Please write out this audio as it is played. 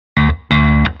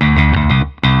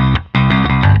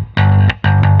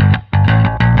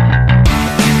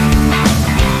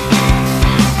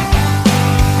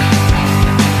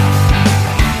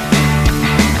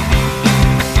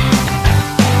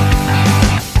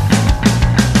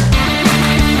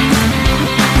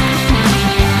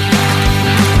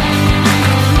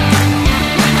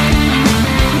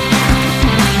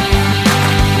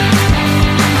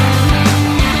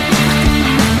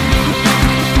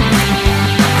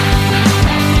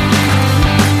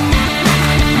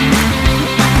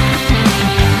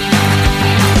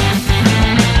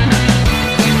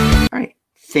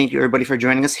Thank you, everybody, for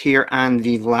joining us here on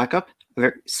the Lockup, a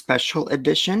very special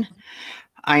edition.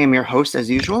 I am your host, as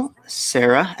usual,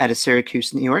 Sarah, out of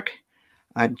Syracuse, New York.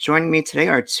 Joining me today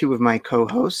are two of my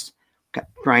co-hosts, got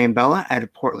Brian Bella out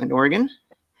of Portland, Oregon,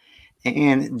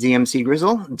 and DMC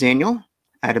Grizzle, Daniel,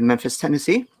 out of Memphis,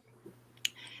 Tennessee.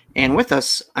 And with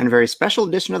us on a very special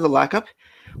edition of the Lockup,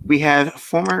 we have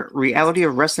former Reality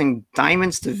of Wrestling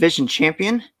Diamonds Division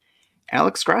Champion,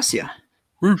 Alex Gracia.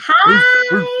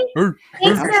 Hi!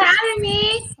 Thanks for having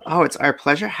me. Oh, it's our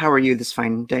pleasure. How are you this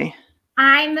fine day?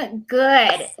 I'm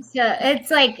good. So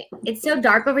it's so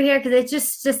dark over here because it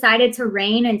just decided to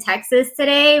rain in Texas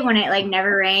today when it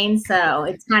never rains. So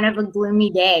it's kind of a gloomy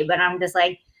day, but I'm just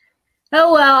like,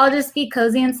 oh, well, I'll just be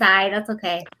cozy inside. That's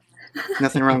okay.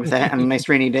 Nothing wrong with that on a nice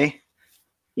rainy day.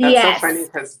 That's yes. so funny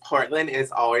because Portland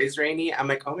is always rainy. I'm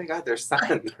like, oh my God, there's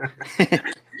sun.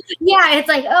 Yeah, it's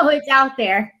like, oh, it's out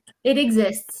there. It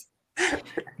exists.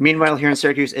 Meanwhile, here in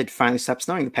Syracuse, it finally stopped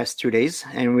snowing the past 2 days,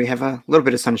 and we have a little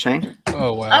bit of sunshine.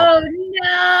 Oh, wow.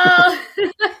 Oh,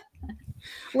 no.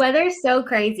 Weather's so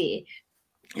crazy.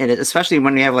 It is, especially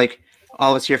when we have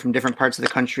all of us here from different parts of the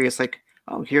country. It's like,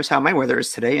 oh, here's how my weather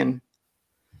is today. And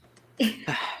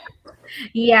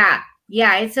Yeah,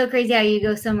 it's so crazy how you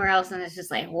go somewhere else and it's just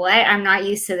like, what? I'm not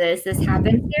used to this. This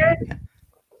happens here?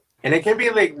 And it can be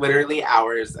literally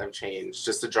hours of change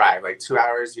just to drive. 2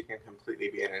 hours, you can completely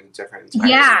be in a different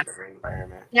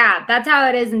environment. Yeah, that's how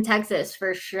it is in Texas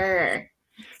for sure.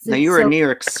 Now, you were in New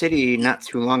York City not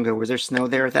too long ago. Was there snow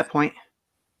there at that point?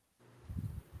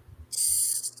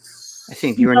 I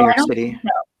think you were in New York City.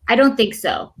 I don't think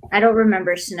so. I don't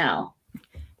remember snow.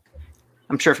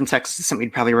 I'm sure from Texas, it's something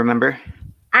you'd probably remember.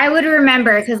 I would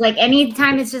remember because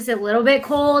anytime it's just a little bit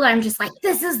cold, I'm just like,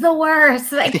 this is the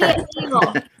worst. I can't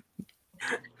deal.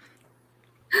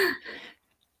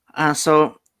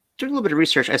 So doing a little bit of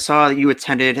research, I saw that you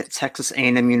attended Texas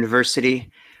A&M University.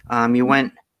 You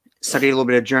went, studied a little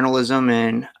bit of journalism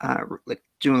and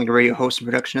doing a radio host and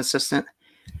production assistant.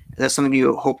 Is that something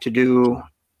you hope to do?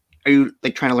 Are you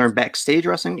trying to learn backstage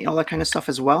wrestling, all that kind of stuff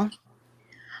as well?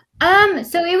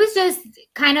 So it was just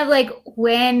kind of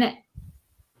when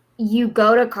you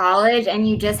go to college and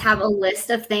you just have a list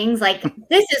of things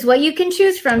this is what you can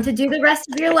choose from to do the rest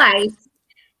of your life.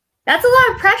 That's a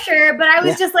lot of pressure, but I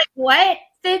was just like, what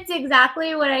fits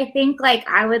exactly what I think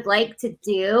I would like to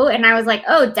do? And I was like,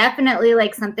 oh, definitely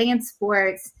something in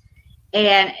sports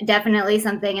and definitely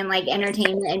something in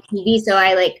entertainment and TV. So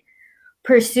I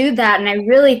pursued that, and I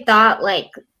really thought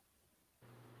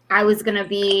I was gonna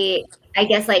be, I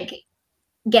guess,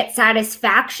 get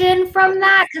satisfaction from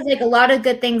that because a lot of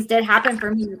good things did happen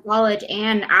for me in college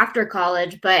and after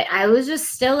college, but I was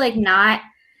just still not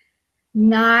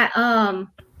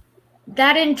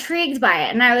that intrigued by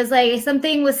it. And I was like,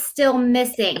 something was still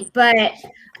missing, but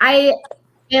I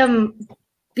am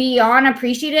beyond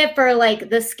appreciative for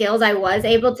the skills I was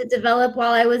able to develop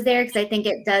while I was there, because I think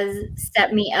it does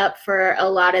set me up for a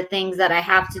lot of things that I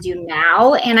have to do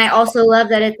now. And I also love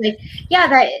that it's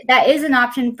that is an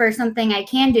option for something I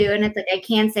can do, and it's I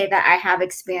can say that I have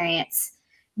experience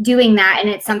doing that, and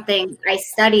it's something I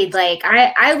studied.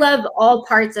 I love all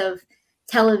parts of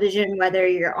television, whether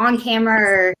you're on camera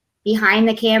or behind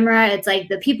the camera. It's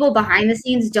the people behind the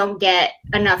scenes don't get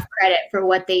enough credit for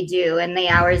what they do and the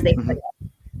hours they put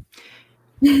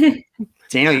in.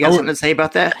 Daniel, you got something to say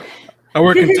about that? I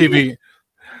work in TV.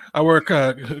 I work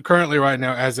currently right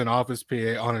now as an office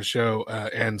PA on a show,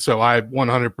 and so I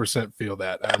 100% feel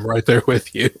that. I'm right there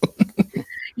with you.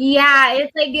 Yeah,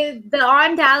 it's the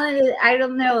on talent, I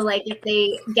don't know, if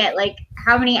they get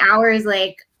how many hours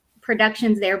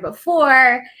productions there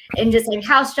before, and just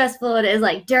how stressful it is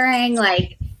during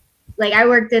I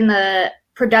worked in the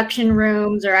production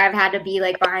rooms, or I've had to be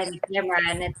behind the camera,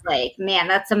 and it's man,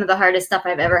 that's some of the hardest stuff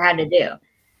I've ever had to do.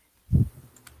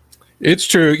 It's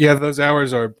true. Yeah, those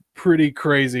hours are pretty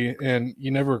crazy, and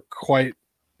you never quite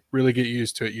really get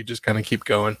used to it. You just kind of keep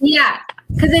going. Yeah,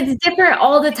 because it's different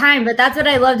all the time, but that's what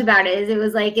I loved about it, is it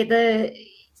was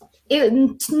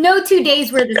no 2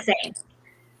 days were the same.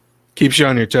 Keeps you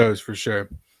on your toes for sure.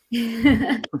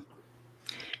 Kind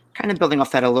of building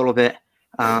off that a little bit.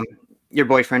 Your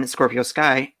boyfriend, Scorpio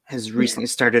Sky, has recently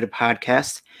started a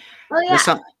podcast. Oh, yeah.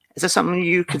 Is that something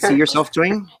you could see yourself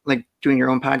doing, doing your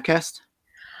own podcast?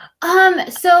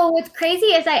 So what's crazy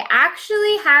is I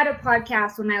actually had a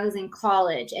podcast when I was in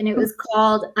college, and it was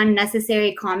called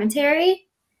Unnecessary Commentary.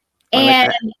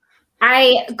 And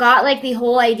I got the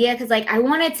whole idea because I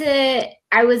wanted to,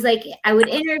 I was I would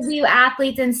interview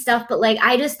athletes and stuff, but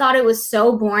I just thought it was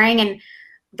so boring, and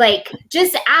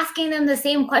just asking them the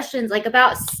same questions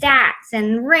about stats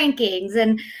and rankings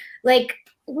and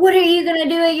what are you going to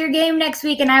do at your game next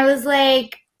week? And I was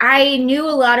like, I knew a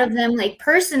lot of them like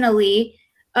personally.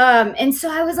 And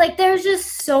so I was like, there's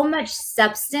just so much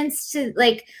substance to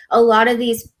like a lot of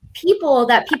these people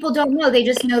that people don't know. They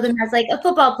just know them as like a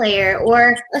football player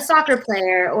or a soccer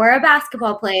player or a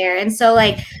basketball player. And so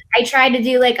like I tried to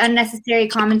do like unnecessary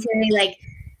commentary, like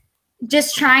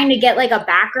just trying to get like a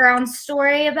background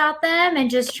story about them and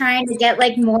just trying to get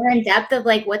like more in depth of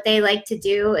like what they like to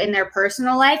do in their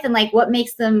personal life and like what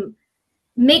makes them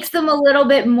a little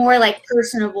bit more like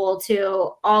personable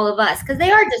to all of us, because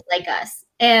they are just like us.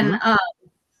 And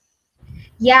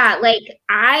yeah, like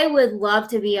I would love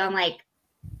to be on like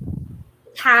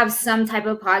have some type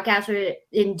of podcast where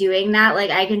in doing that, like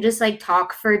I can just like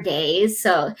talk for days.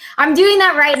 So I'm doing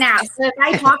that right now. So if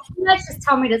I talk too much, just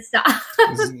tell me to stop.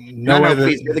 No,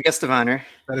 please, you're the guest of honor.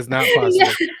 That is not possible.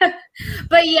 Yeah.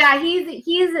 But yeah,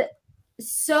 he's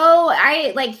so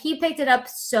he picked it up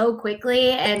so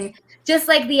quickly, and just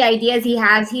like the ideas he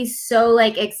has, he's so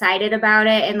like excited about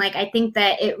it. And like I think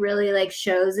that it really like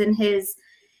shows in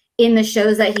the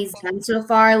shows that he's done so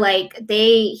far. Like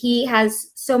he has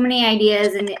so many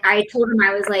ideas, and I told him,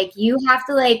 I was like, you have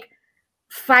to like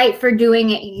fight for doing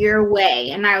it your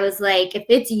way. And I was like, if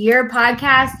it's your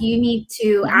podcast, you need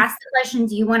to ask the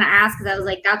questions you want to ask, because I was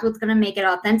like, that's what's going to make it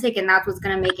authentic, and that's what's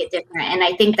going to make it different. And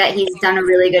I think that he's done a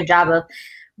really good job of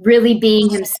really being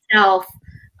himself,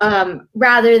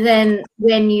 rather than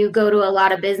when you go to a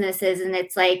lot of businesses and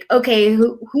it's like, okay,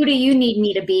 who do you need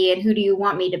me to be and who do you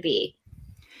want me to be?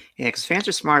 Yeah, because fans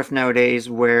are smart enough nowadays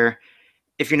where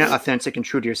if you're not authentic and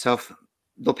true to yourself,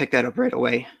 they'll pick that up right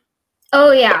away.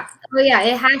 Oh yeah,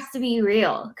 it has to be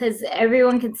real, because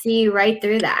everyone can see right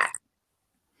through that.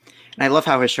 And I love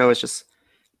how his show is just,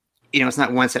 it's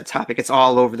not one set topic. It's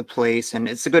all over the place, and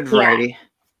it's a good variety.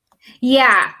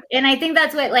 Yeah, and I think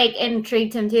that's what like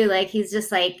intrigued him too. Like he's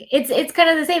just like, it's kind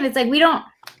of the same. It's like we don't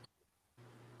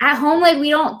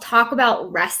talk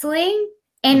about wrestling,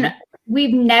 and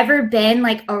we've never been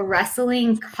like a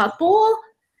wrestling couple.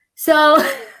 So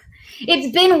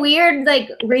it's been weird, like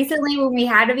recently when we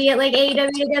had to be at like AEW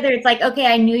together. It's like,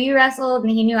 okay, I knew you wrestled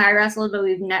and he knew I wrestled, but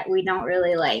we don't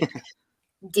really like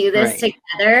do this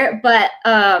together. But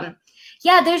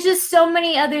yeah, there's just so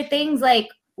many other things like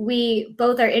we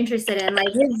both are interested in.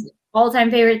 Like his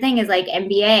all-time favorite thing is like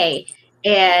NBA,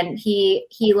 and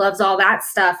he loves all that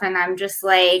stuff. And I'm just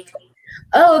like,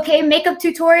 oh, okay, makeup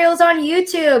tutorials on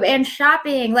YouTube and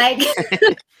shopping. Like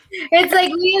it's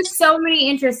like we have so many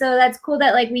interests. So that's cool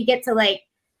that like we get to like,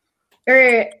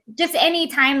 or just any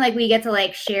time like we get to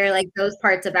like share like those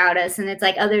parts about us, and it's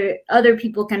like other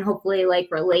people can hopefully like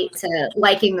relate to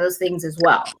liking those things as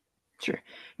well. Sure.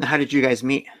 Now, how did you guys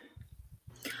meet?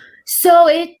 So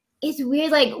it's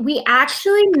weird. Like we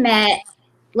actually met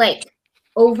like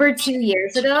over 2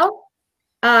 years ago.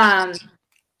 And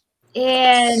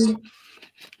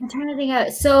I'm trying to think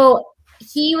of, so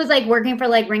he was like working for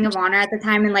like Ring of Honor at the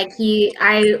time, and like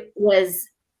I was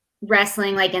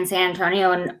wrestling like in San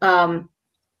Antonio, and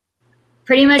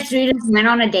pretty much we just went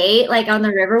on a date like on the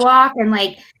Riverwalk, and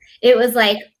like it was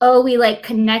like, oh, we like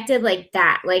connected like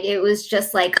that. Like it was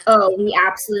just like, oh, we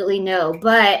absolutely know.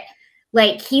 But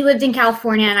like he lived in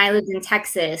California and I lived in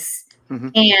Texas,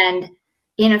 and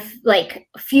in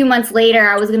a few months later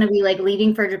I was going to be like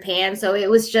leaving for Japan. So it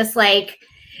was just like,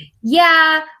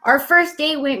 yeah, our first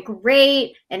date went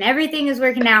great and everything is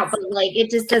working out, but like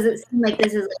it just doesn't seem like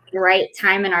this is like the right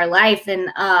time in our life. And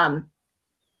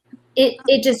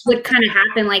it just would kind of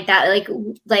happen like that.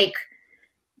 Like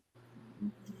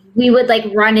we would like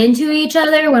run into each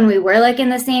other when we were like in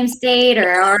the same state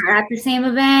or at the same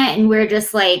event, and we're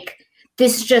just like,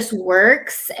 this just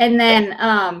works. And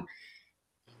then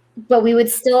but we would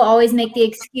still always make the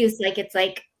excuse, like it's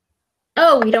like,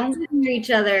 oh, we don't hear each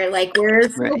other, like we're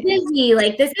so busy,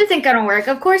 like this isn't gonna work,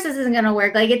 of course this isn't gonna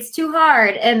work, like it's too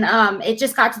hard. And it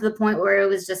just got to the point where it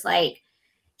was just like,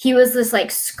 he was just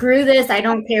like, screw this, I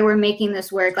don't care, we're making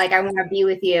this work, like I want to be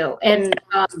with you. And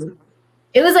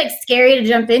it was like scary to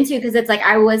jump into, because it's like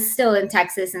I was still in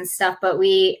Texas and stuff, but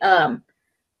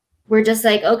we're just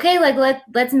like, okay, like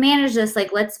let's manage this,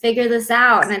 like let's figure this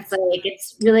out. And it's like,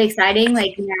 it's really exciting.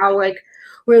 Like now like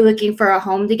we're looking for a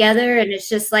home together, and it's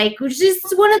just like, it's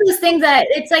just one of those things that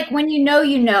it's like, when you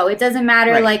know, it doesn't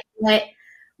matter like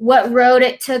what road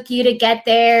it took you to get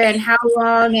there and how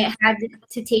long it had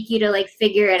to take you to like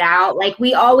figure it out. Like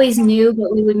we always knew,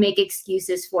 but we would make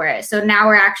excuses for it. So now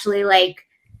we're actually like,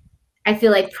 I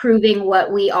feel like proving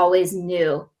what we always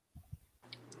knew.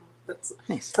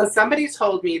 Nice. So somebody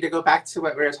told me, to go back to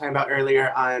what we were talking about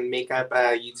earlier on makeup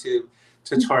YouTube,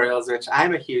 tutorials, which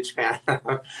I'm a huge fan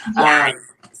of. Yeah.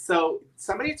 So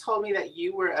somebody told me that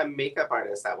you were a makeup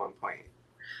artist at one point.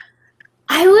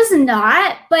 I was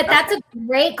not, but that's a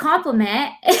great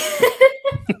compliment.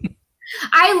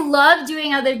 I love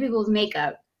doing other people's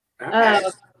makeup. Okay.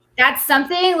 That's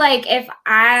something like if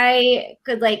I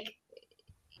could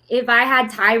if I had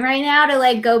time right now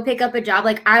to go pick up a job,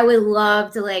 I would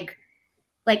love to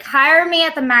hire me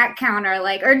at the Mac counter,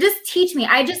 or just teach me.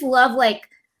 I just love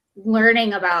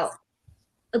learning about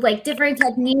different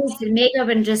techniques and makeup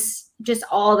and just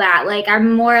all that.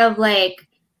 I'm more of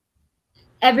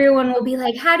everyone will be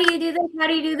like, how do you do this? How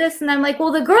do you do this? And I'm like,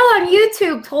 well, the girl on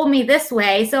YouTube told me this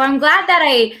way. So I'm glad that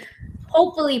I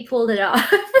hopefully pulled it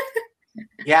off.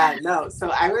 Yeah, no.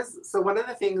 So one of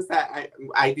the things that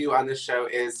I do on the show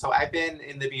is, so I've been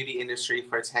in the beauty industry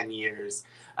for 10 years.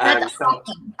 That's so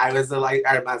awesome.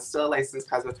 I'm still a licensed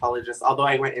cosmetologist. Although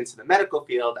I went into the medical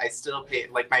field, I still pay,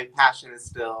 my passion is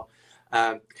still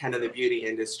kind of the beauty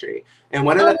industry. And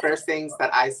one of the first things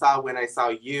that I saw when I saw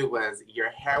you was your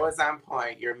hair was on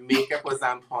point, your makeup was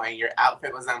on point, your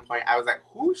outfit was on point. I was like,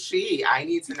 who's she? I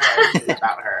need to know everything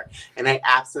about her. And I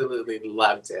absolutely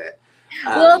loved it.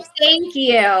 Well, thank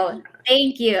you.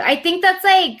 Thank you. I think that's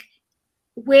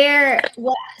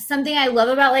something I love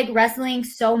about wrestling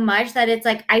so much, that it's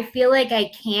I feel like I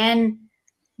can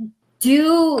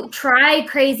try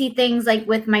crazy things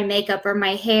with my makeup or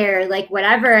my hair,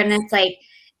 whatever. And it's I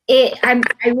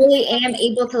really am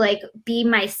able to be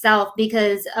myself,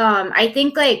 because I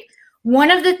think one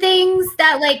of the things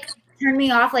that turned me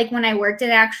off when I worked in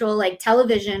actual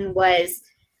television was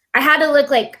I had to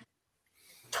look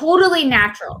totally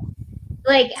natural.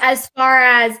 As far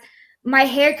as my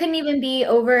hair couldn't even be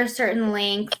over a certain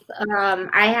length.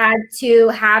 I had to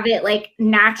have it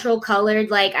natural colored.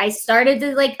 I started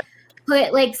to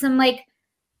put some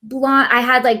blonde. I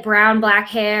had brown black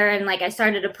hair, and I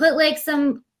started to put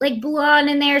some blonde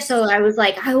in there. So I was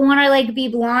I want to be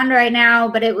blonde right now,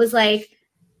 but it was okay,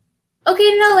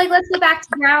 no, let's go back to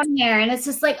brown hair. And it's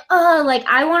just I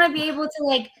want to be able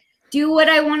to do what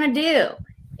I want to do.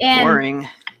 And Boring.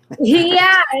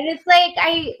 yeah, and it's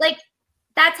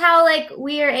that's how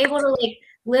we are able to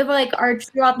live our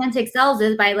true authentic selves,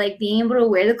 is by being able to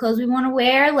wear the clothes we want to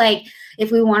wear.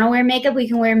 If we want to wear makeup, we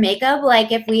can wear makeup.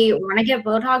 If we want to get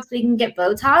Botox, we can get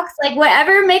Botox.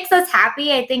 Whatever makes us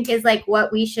happy, I think is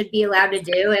what we should be allowed to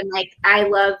do. And I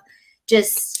love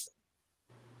just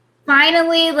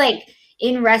finally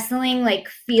in wrestling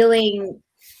feeling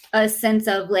a sense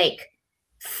of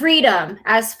freedom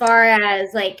as far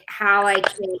as how I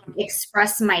can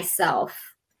express myself.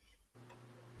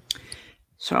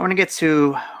 So I want to get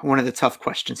to one of the tough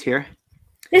questions here.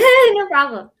 No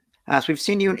problem. So we've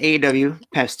seen you in AEW the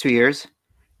past 2 years.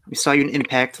 We saw you in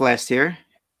Impact last year,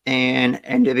 and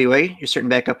NWA. You're starting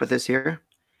back up with this year.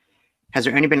 Has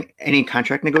there been any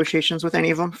contract negotiations with any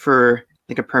of them for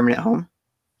a permanent home?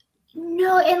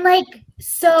 No, and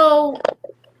so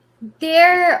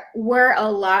there were a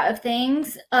lot of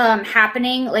things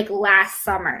happening last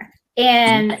summer,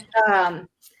 and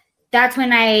that's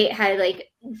when I had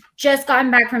just gotten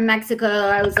back from Mexico.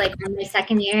 I was on my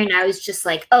second year, and I was just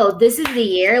oh, this is the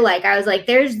year. I was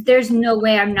there's no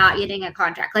way I'm not getting a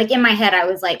contract. In my head, I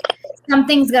was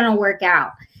something's gonna work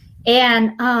out.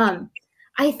 And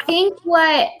I think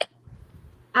what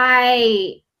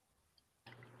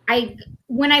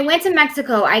when I went to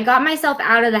Mexico, I got myself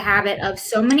out of the habit of,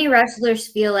 so many wrestlers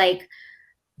feel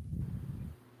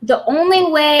the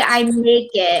only way I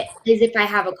make it is if I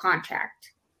have a contract.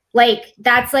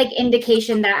 That's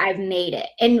indication that I've made it.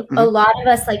 And a lot of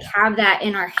us have that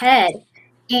in our head.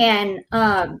 And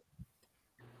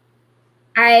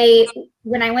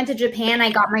when I went to Japan, I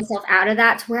got myself out of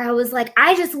that, to where I was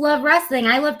I just love wrestling.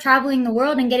 I love traveling the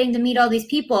world and getting to meet all these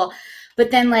people.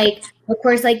 But then of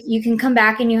course, you can come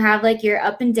back and you have your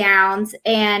up and downs,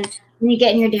 and when you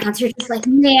get in your downs, you're just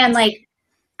man,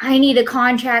 I need a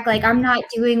contract. I'm not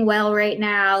doing well right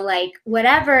now,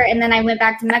 whatever. And then I went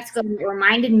back to Mexico, and it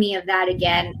reminded me of that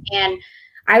again. And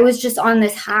I was just on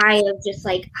this high of just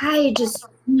I just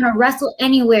want to wrestle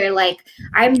anywhere.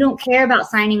 I don't care about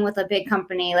signing with a big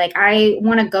company. I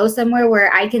want to go somewhere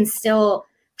where I can still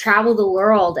travel the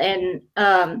world and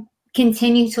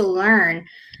continue to learn.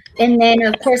 And then,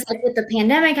 of course, with the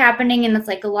pandemic happening, and it's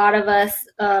a lot of us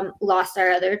lost our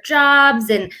other jobs,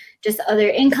 and just other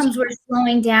incomes were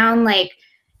slowing down.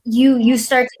 You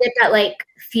start to get that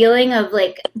feeling of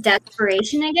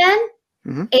desperation again.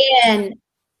 And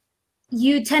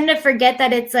you tend to forget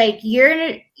that it's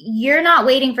you're not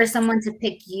waiting for someone to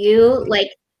pick you.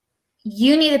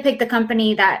 You need to pick the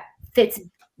company that fits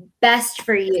best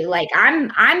for you.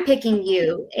 I'm picking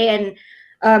you. And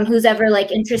who's ever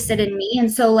like interested in me.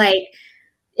 And so like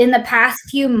in the past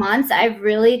few months, I've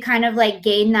really kind of like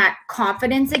gained that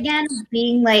confidence again,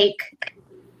 being like,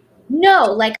 no,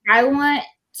 like I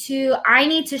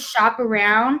need to shop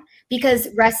around because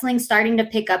wrestling's starting to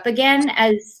pick up again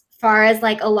as far as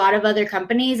like a lot of other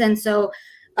companies. And so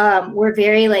we're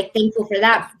very like thankful for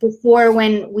that. Before,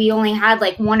 when we only had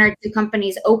like 1 or 2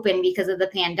 companies open because of the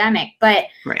pandemic, but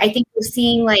Right. I think we're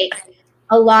seeing like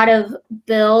a lot of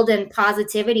build and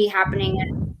positivity happening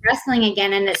in wrestling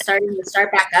again, and it's starting to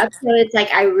start back up. So it's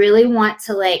like I really want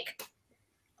to like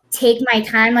take my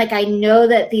time. Like I know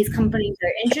that these companies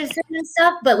are interested in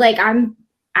stuff, but like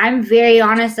I'm very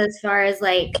honest as far as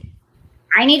like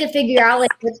I need to figure out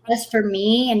like what's best for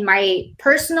me in my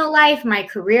personal life, my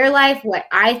career life, what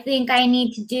I think I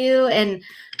need to do. And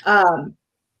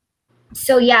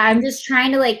so yeah, I'm just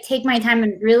trying to like take my time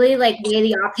and really like weigh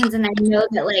the options. And I know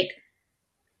that like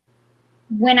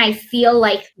when I feel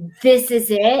like this is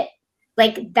it,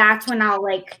 like that's when I'll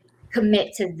like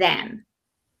commit to them.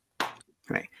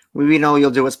 Right. We know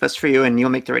you'll do what's best for you and you'll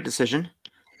make the right decision.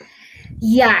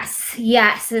 Yes.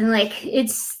 And like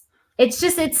it's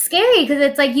scary because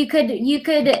it's like you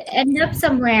could end up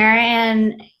somewhere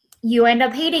and you end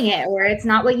up hating it, or it's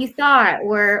not what you thought,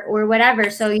 or whatever.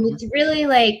 So it's really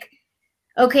like,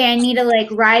 okay, I need to like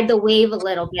ride the wave a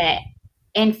little bit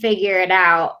and figure it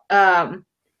out.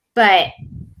 But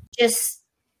just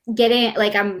getting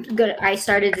like I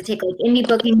started to take like indie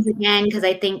bookings again because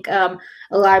I think a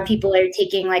lot of people are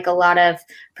taking like a lot of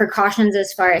precautions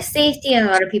as far as safety, and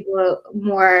a lot of people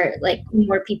more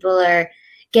people are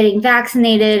getting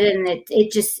vaccinated, and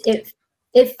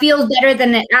it feels better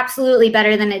than it absolutely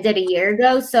better than it did a year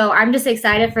ago. So I'm just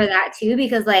excited for that too,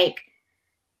 because like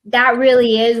that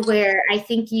really is where I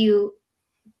think you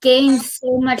gain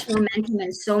so much momentum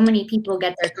and so many people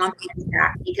get their confidence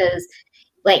back, because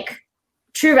like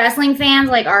true wrestling fans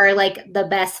like are like the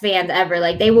best fans ever.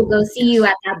 Like they will go see you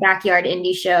at that backyard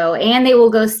indie show, and they will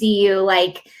go see you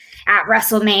like at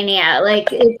WrestleMania. Like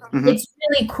it's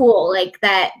really cool like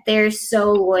that they're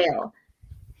so loyal.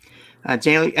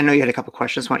 Daniel, I know you had a couple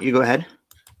questions. Why don't you go ahead?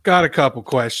 Got a couple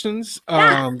questions.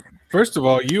 Yeah. First of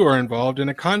all, you are involved in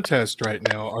a contest right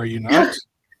now, are you not?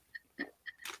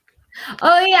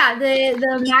 Oh yeah,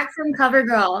 the Maxim cover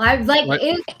girl. I was like,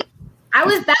 I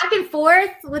was back and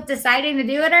forth with deciding to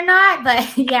do it or not,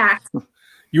 but yeah.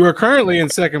 You are currently in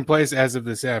second place as of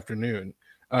this afternoon.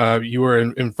 You were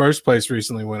in first place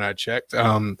recently when I checked.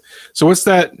 So what's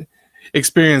that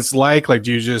experience like? Like,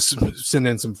 do you just send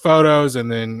in some photos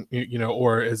and then,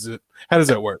 or how does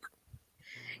that work?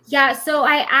 Yeah, so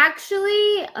I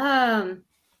actually,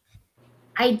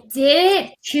 I did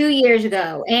it 2 years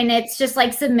ago, and it's just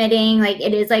like submitting, like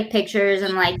it is like pictures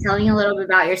and like telling a little bit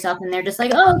about yourself, and they're just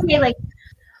like, oh, okay, like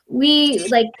we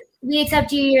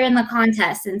accept you, you're in the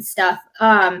contest and stuff.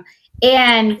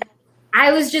 And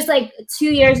I was just like 2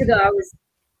 years ago,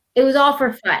 it was all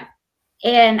for fun.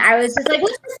 And I was just like,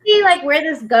 let's just see like where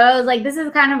this goes. Like, this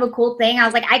is kind of a cool thing. I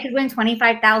was like, I could win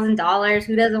 $25,000.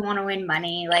 Who doesn't want to win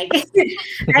money? Like,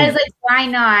 I was like, why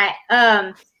not?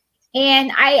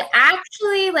 And I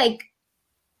actually like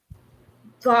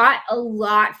got a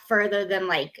lot further than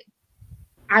like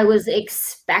I was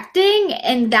expecting.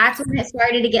 And that's when it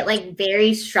started to get like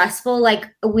very stressful. Like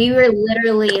we were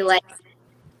literally like,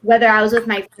 whether I was with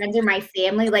my friends or my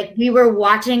family, like we were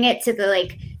watching it to the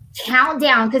like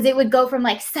countdown, because it would go from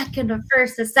like second to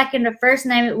first to second to first,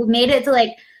 and then we made it to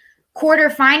like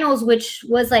quarterfinals, which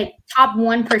was like top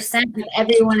 1% of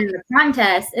everyone in the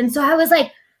contest. And so I was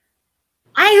like,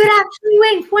 I could actually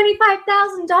win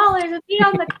 $25,000 and be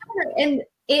on the cover. And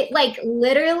it like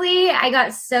literally, I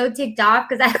got so ticked off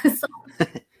because I was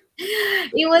like,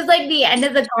 it was like the end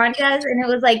of the contest, and it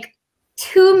was like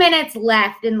 2 minutes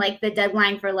left in like the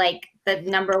deadline for like the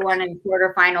number one and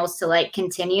quarterfinals to like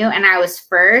continue, and I was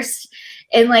first.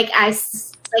 And like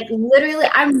literally,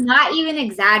 I'm not even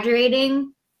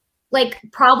exaggerating, like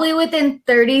probably within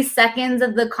 30 seconds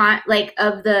of the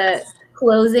of the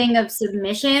closing of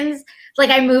submissions, like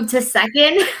I moved to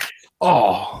second.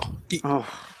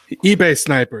 eBay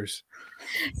snipers.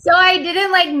 So I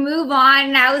didn't like move on,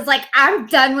 and I was like, I'm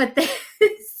done with this.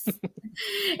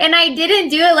 And I didn't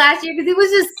do it last year because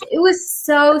it was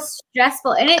so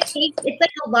stressful, and it's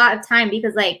like a lot of time,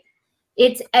 because like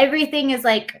everything is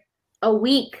like a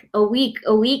week,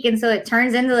 and so it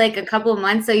turns into like a couple of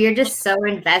months. So you're just so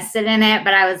invested in it.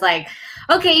 But I was like,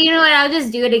 okay, you know what? I'll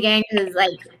just do it again because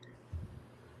like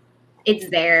it's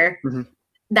there. Mm-hmm.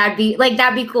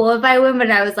 That'd be cool if I win. But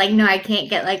I was like, no, I can't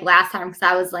get like last time, because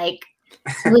I was like,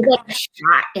 it was like a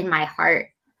shot in my heart.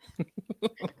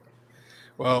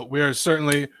 Well, we are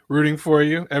certainly rooting for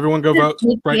you. Everyone go vote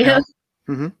right you. now.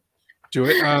 Mm-hmm. Do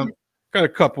it. Got a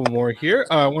couple more here.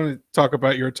 I want to talk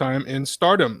about your time in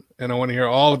Stardom, and I want to hear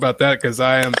all about that because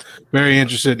I am very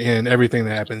interested in everything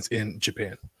that happens in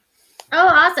Japan. Oh,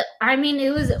 awesome. I mean,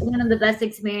 it was one of the best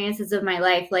experiences of my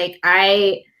life. Like,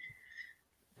 I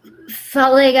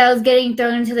felt like I was getting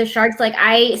thrown into the sharks. Like,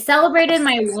 I celebrated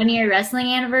my 1-year wrestling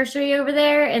anniversary over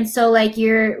there. And so, like,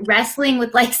 you're wrestling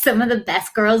with, like, some of the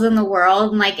best girls in the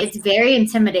world. And, like, it's very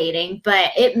intimidating.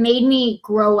 But it made me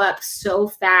grow up so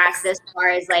fast as far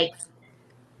as, like,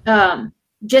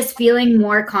 just feeling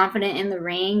more confident in the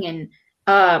ring.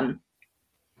 And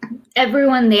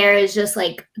everyone there is just,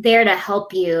 like, there to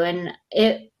help you. And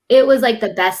it was, like,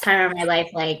 the best time of my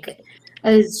life. Like,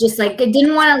 I was just like, I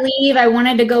didn't want to leave. I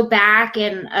wanted to go back,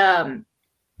 and I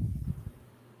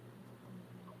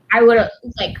would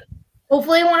like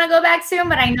hopefully want to go back soon.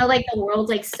 But I know like the world's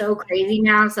like so crazy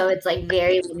now, so it's like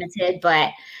very limited.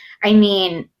 But I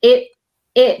mean, it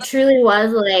truly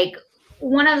was like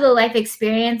one of the life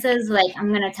experiences. Like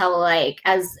I'm gonna tell like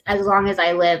as long as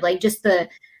I live, like just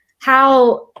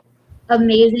how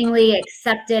amazingly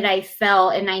accepted I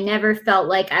felt, and I never felt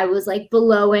like I was like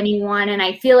below anyone. And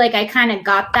I feel like I kind of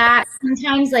got that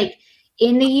sometimes like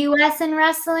in the US in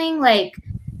wrestling, like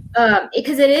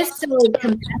because it is so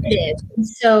competitive. And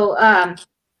so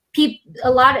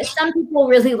some people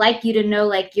really like you to know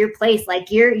like your place, like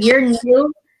you're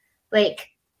new, like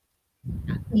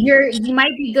you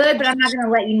might be good, but I'm not going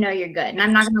to let you know you're good, and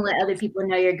I'm not going to let other people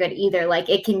know you're good either. Like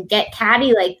it can get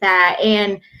catty like that.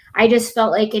 And I just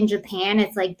felt like in Japan,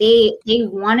 it's like they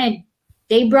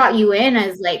brought you in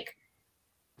as like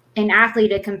an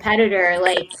athlete, a competitor,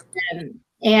 like,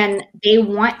 and they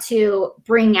want to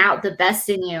bring out the best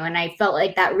in you. And I felt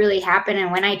like that really happened.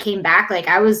 And when I came back, like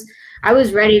I was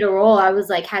ready to roll. I was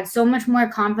like, had so much more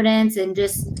confidence and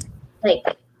just like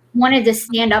wanted to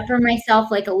stand up for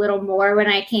myself like a little more when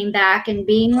I came back, and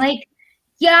being like,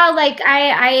 yeah, like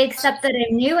I accept that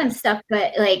I'm new and stuff,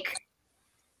 but like,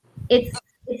 it's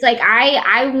like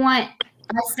I want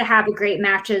us to have a great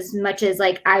match as much as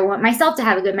like I want myself to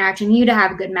have a good match and you to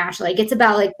have a good match. Like it's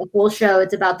about like the whole show.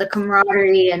 It's about the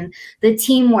camaraderie and the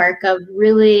teamwork of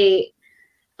really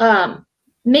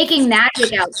making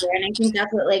magic out there. And I think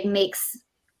that's what like makes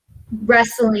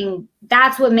wrestling,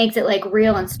 that's what makes it like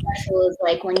real and special, is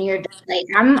like when you're like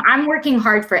I'm working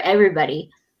hard for everybody.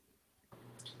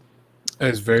 That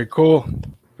is very cool.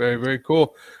 Very, very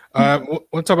cool.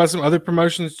 We'll talk about some other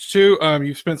promotions too.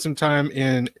 You've spent some time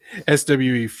in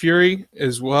SWE Fury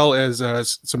as well as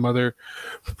some other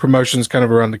promotions kind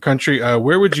of around the country.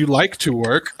 Where would you like to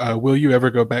work? Will you ever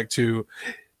go back to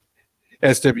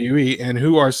SWE? And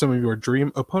who are some of your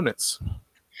dream opponents?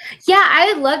 Yeah,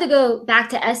 I would love to go back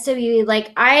to SWE.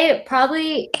 Like I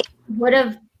probably would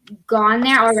have gone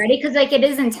there already because like it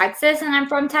is in Texas and I'm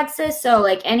from Texas. So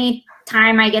like any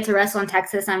time I get to wrestle in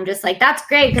Texas, I'm just like, that's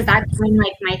great, because that's when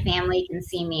like my family can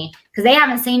see me, because they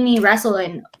haven't seen me wrestle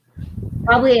in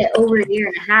probably over a year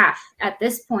and a half at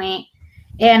this point.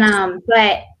 And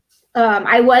but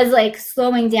I was like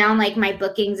slowing down like my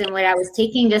bookings and what I was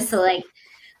taking just to like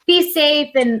be safe.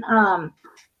 And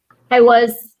I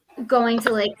was going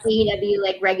to like AEW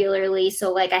like regularly,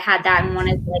 so like I had that and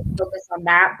wanted to like focus on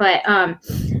that. But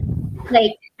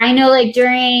like I know like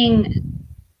during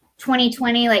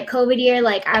 2020 like COVID year,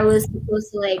 like I was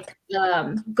supposed to like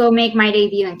go make my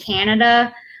debut in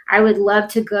Canada. I would love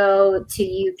to go to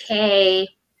UK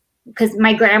because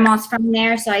my grandma's from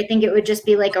there, so I think it would just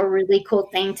be like a really cool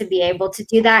thing to be able to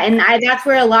do that. And that's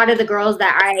where a lot of the girls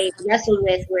that I wrestled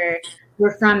with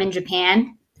were from in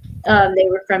Japan. They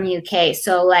were from UK,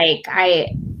 so like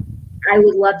I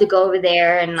would love to go over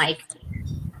there and like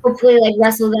hopefully like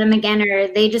wrestle them again, or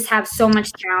they just have so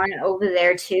much talent over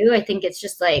there too. I think it's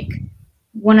just like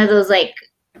one of those like,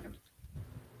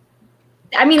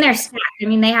 I mean they're stacked. I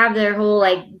mean they have their whole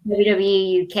like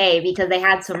WWE UK because they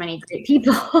had so many great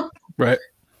people. Right.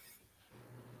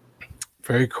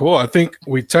 Very cool. I think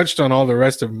we touched on all the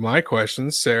rest of my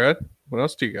questions. Sarah, what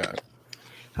else do you got?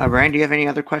 Brian, do you have any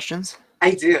other questions?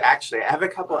 I do, actually. I have a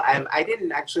couple. I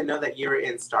didn't actually know that you were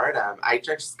in Stardom. I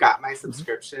just got my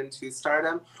subscription to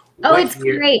Stardom. Oh, it's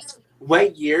great.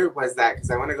 What year was that?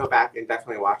 Because I want to go back and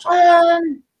definitely watch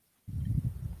it.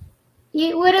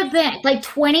 It would have been like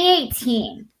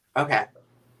 2018. Okay.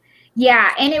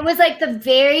 Yeah, and it was like the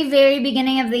very, very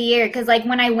beginning of the year, because like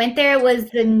when I went there, it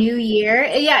was the new year.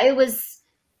 Yeah, it was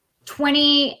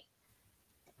 2020.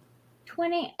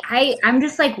 I'm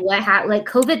just like, what happened? Like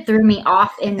COVID threw me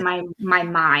off in my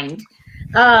mind.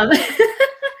 Yeah,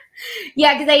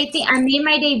 because I think I made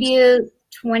my debut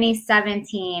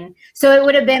 2017. So it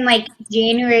would have been like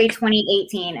January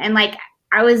 2018. And like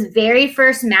I was very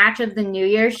first match of the New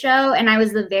Year's show, and I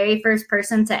was the very first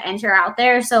person to enter out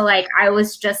there. So like I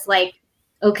was just like,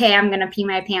 okay, I'm gonna pee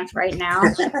my pants right now.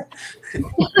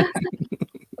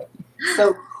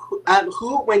 So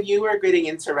who, when you were getting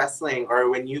into wrestling, or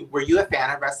were you a fan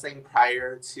of wrestling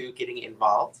prior to getting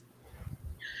involved?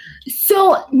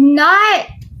 So not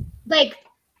like,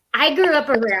 I grew up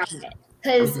around it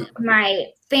because my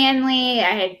family,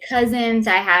 I had cousins,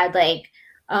 I had like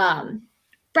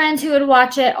friends who would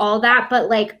watch it, all that. But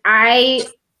like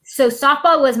so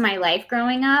softball was my life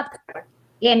growing up,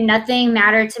 and nothing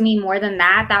mattered to me more than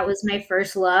that. That was my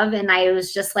first love. And I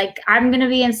was just like, I'm going to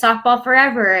be in softball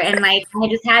forever. And like, I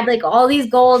just had like all these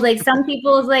goals. Like some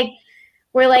people was like,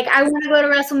 were like, I want to go to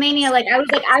WrestleMania. Like I was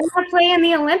like, I want to play in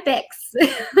the Olympics.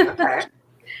 Okay.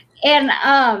 And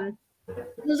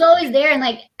it was always there, and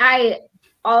like I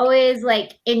always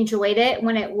like enjoyed it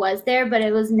when it was there, but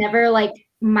it was never like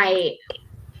my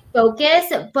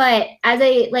focus. But as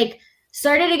I like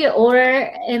started to get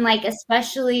older, and like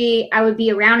especially I would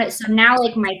be around it, so now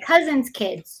like my cousin's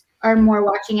kids are more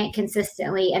watching it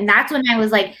consistently, and that's when I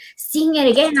was like seeing it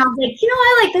again, and I was like, you know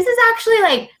what, like this is actually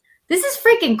like, this is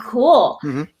freaking cool.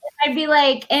 I'd be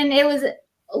like, and it was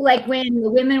like when the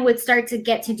women would start to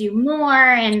get to do more,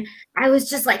 and I was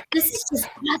just like, this is just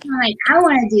nothing, like I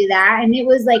want to do that. And it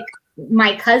was like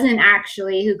my cousin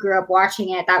actually who grew up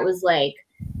watching it that was like,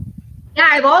 yeah,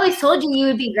 I've always told you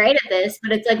would be great at this,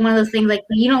 but it's like one of those things like,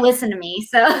 you don't listen to me.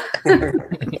 So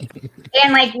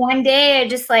and like one day I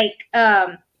just like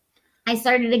I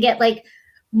started to get like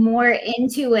more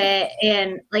into it,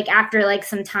 and like after like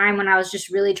some time when I was just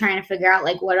really trying to figure out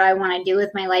like what do I want to do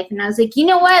with my life, and I was like, you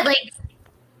know what, like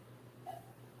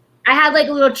I had like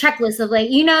a little checklist of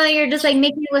like, you know, you're just like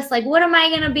making a list like, what am I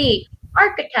going to be?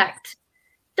 Architect,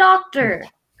 doctor,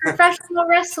 professional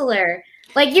wrestler.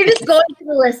 Like you're just going through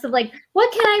the list of like,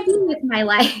 what can I do with my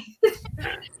life?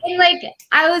 And like,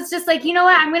 I was just like, you know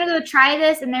what, I'm going to go try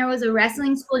this. And there was a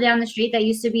wrestling school down the street that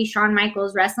used to be Shawn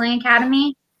Michaels Wrestling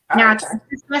Academy. Now it's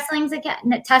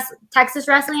Texas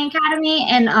Wrestling Academy.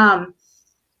 And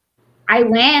I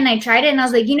went and I tried it, and I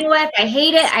was like, you know what, if I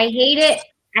hate it, I hate it.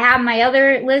 I have my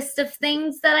other list of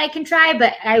things that I can try,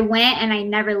 but I went and I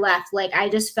never left. Like I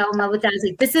just fell in love with that. I was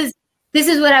like, this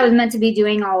is what I was meant to be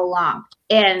doing all along.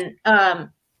 And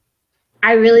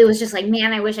I really was just like,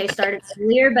 man, I wish I started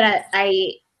earlier, but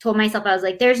I told myself, I was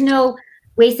like, there's no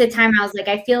wasted time. I was like,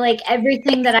 I feel like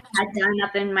everything that I had done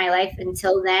up in my life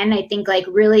until then, I think like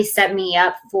really set me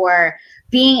up for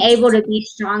being able to be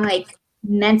strong, like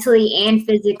mentally and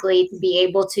physically, to be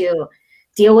able to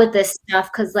deal with this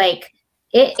stuff. Cause like,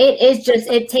 it is just,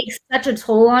 it takes such a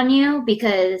toll on you,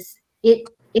 because it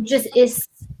just is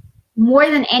more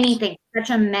than anything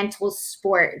such a mental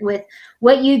sport, with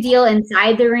what you deal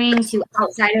inside the ring to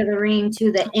outside of the ring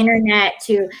to the internet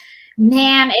to,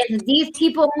 man, if these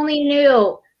people only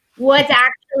knew what's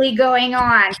actually going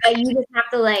on. But you just have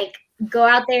to like go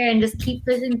out there and just keep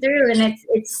pushing through, and I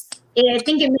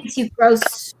think it makes you grow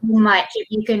so much if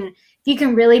you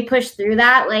can really push through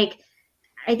that. Like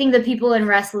I think the people in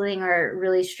wrestling are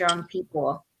really strong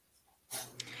people.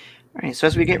 All right, so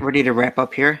as we get ready to wrap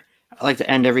up here, I like to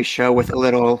end every show with a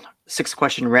little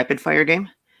 6-question rapid fire game.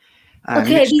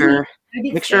 Okay.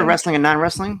 Mixture of wrestling and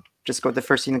non-wrestling. Just go with the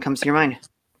first thing that comes to your mind.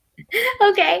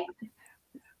 Okay.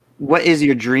 What is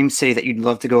your dream city that you'd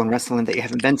love to go and wrestle in that you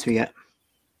haven't been to yet?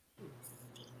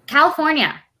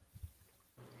 California.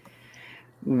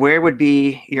 Where would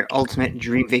be your ultimate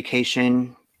dream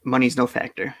vacation? Money's no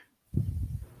factor.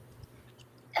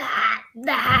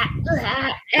 Like,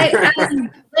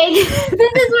 this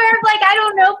is where I'm like, I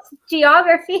don't know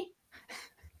geography.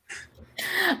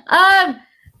 I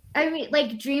mean,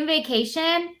 like dream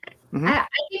vacation. I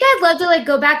think I'd love to like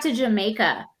go back to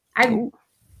Jamaica. I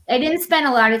didn't spend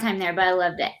a lot of time there, but I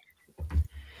loved it.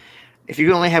 If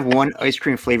you only have one ice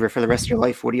cream flavor for the rest of your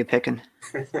life, what are you picking?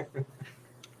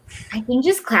 I think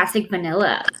just classic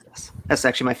vanilla. That's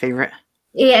actually my favorite.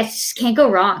 Yeah, just can't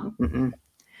go wrong.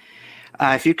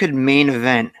 If you could main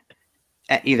event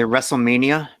at either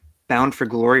WrestleMania, Bound for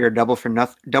Glory, or Double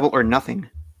or Nothing,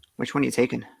 which one are you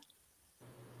taking?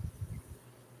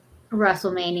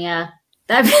 WrestleMania.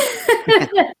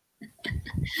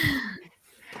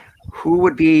 Who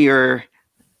would be your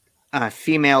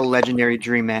female legendary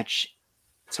dream match?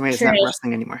 Somebody that's not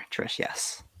wrestling anymore. Trish,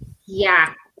 yes.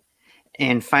 Yeah.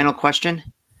 And final question,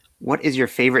 what is your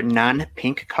favorite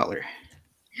non-pink color?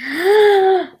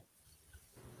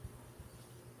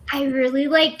 I really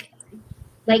like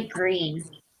green.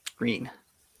 Green.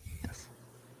 Yes.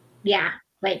 Yeah,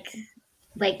 like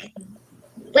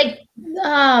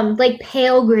like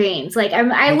pale greens. Like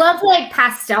I love like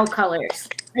pastel colors.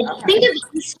 Like think of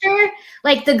Easter,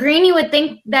 like the green you would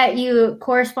think that you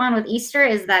correspond with Easter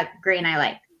is that green I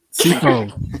like.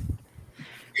 Seafoam.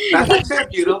 That's such a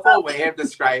beautiful way of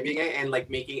describing it and like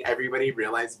making everybody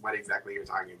realize what exactly you're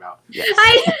talking about. Yes.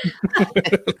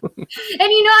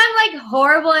 And you know I'm like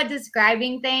horrible at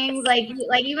describing things. Like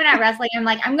even at wrestling, I'm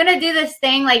like I'm gonna do this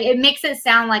thing. Like it makes it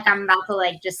sound like I'm about to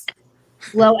like just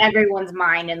blow everyone's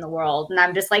mind in the world, and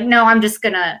I'm just like, no, I'm just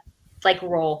gonna like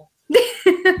roll.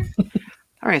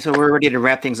 All right, so we're ready to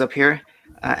wrap things up here.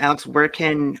 Alex, where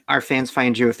can our fans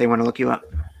find you if they want to look you up?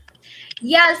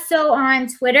 Yeah, so on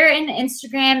Twitter and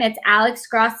Instagram, it's Alex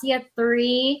Gracia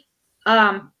 3.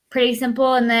 Pretty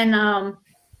simple. And then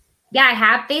yeah, I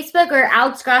have Facebook, or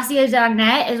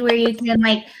alexgracia.net is where you can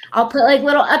like I'll put like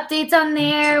little updates on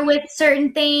there with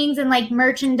certain things and like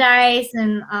merchandise,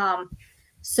 and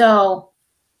so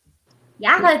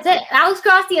yeah, that's it. Alex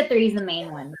Gracia 3 is the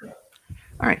main one.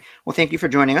 All right. Well, thank you for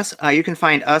joining us. You can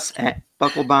find us at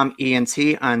Bucklebomb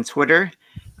ENT on Twitter,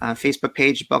 Facebook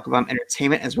page, Bucklebomb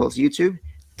Entertainment, as well as YouTube.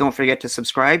 Don't forget to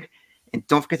subscribe. And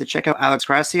don't forget to check out Alex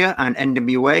Gracia on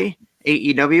NWA,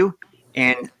 AEW.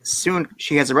 And soon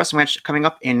she has a wrestling match coming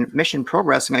up in Mission Pro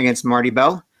Wrestling against Marty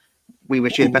Bell. We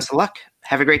wish you the best of luck.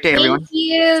 Have a great day, everyone. Thank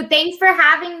you. Thanks for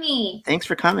having me. Thanks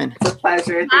for coming. It's a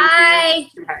pleasure. Bye.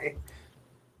 Thank you. Bye.